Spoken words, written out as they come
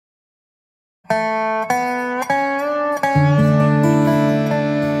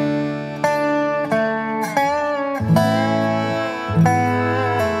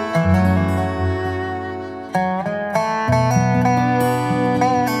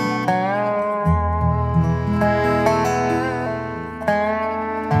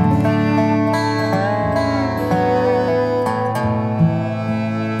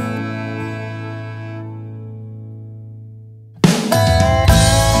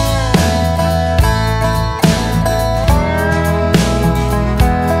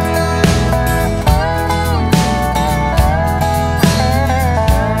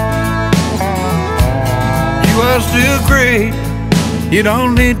still great. You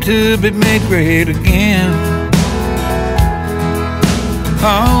don't need to be made great again.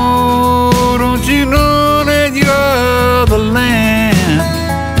 Oh, don't you know that you're the land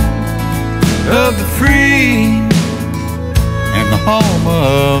of the free and the home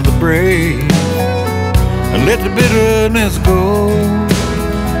of the brave? And let the bitterness go.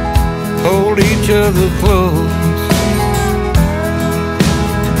 Hold each other close.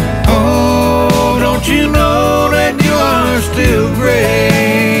 Oh, don't you know that you are still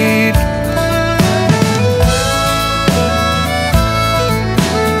great?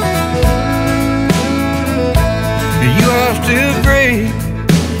 You are still great.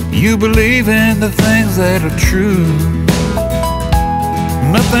 You believe in the things that are true.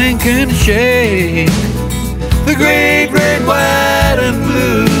 Nothing can shake the great red, white, and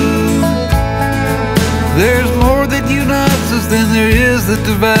blue. There's more that unites us than there is that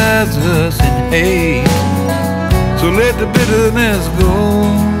divides us in hate. So let the bitterness go.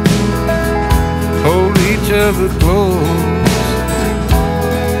 Hold each other close.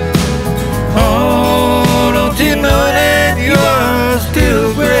 Oh, don't you know that you are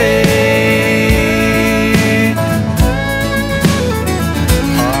still great?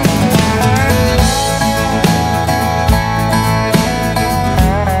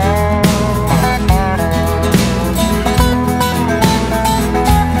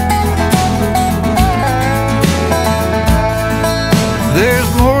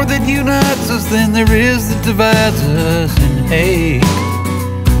 There's more that unites us than there is that divides us in hate.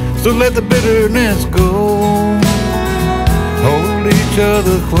 So let the bitterness go. Hold each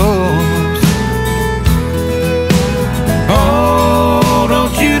other close.